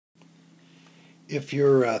If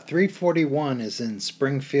your 341 is in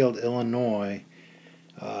Springfield, Illinois,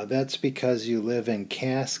 that's because you live in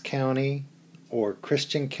Cass County or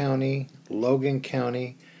Christian County, Logan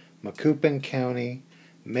County, Macoupin County,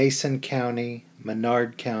 Mason County,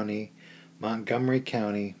 Menard County, Montgomery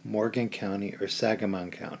County, Morgan County, or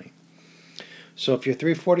Sangamon County. So if your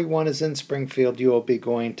 341 is in Springfield, you will be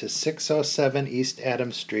going to 607 East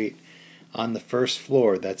Adams Street on the first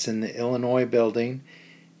floor. That's in the Illinois building,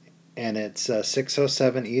 and it's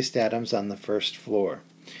 607 East Adams on the first floor.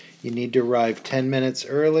 You need to arrive 10 minutes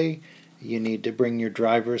early. You need to bring your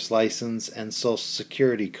driver's license and social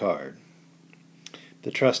security card.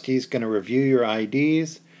 The trustee is going to review your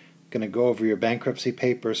IDs, going to go over your bankruptcy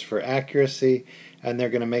papers for accuracy, and they're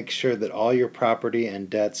going to make sure that all your property and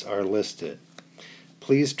debts are listed.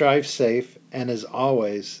 Please drive safe, and as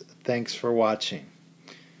always, thanks for watching.